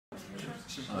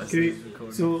Okay,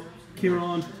 so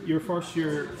Ciaran, your first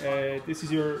year, this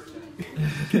is your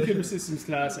computer systems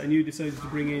class, and you decided to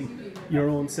bring in your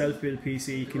own self-built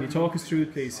PC. Can you talk us through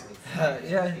it, please?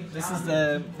 Yeah, this is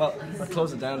the, well, I'll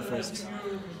close it down first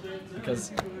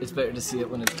because it's better to see it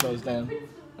when it's closed down.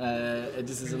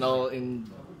 This is an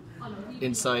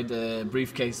inside the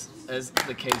briefcase, as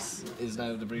the case is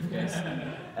now the briefcase.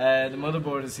 The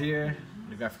motherboard is here,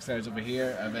 the graphics card is over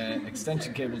here. I have an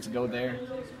extension cable to go there.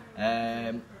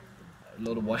 A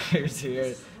load of wires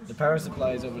here. The power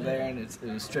supply is over there, and it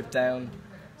was stripped down,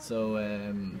 so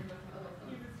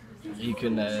you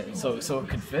can so it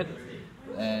can fit.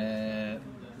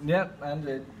 Yeah,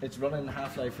 and it's running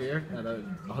Half-Life here at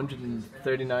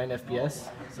 139 FPS,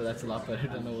 so that's a lot better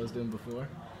than I was doing before.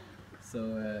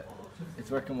 So it's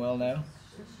working well now.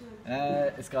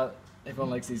 It's got,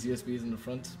 everyone likes these USBs in the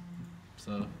front,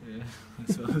 so yeah,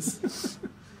 I suppose.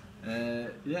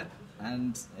 Yeah,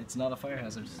 and it's not a fire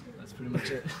hazard. That's pretty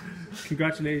much it.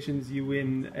 Congratulations, you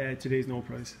win today's No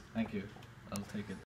Prize. Thank you. I'll take it.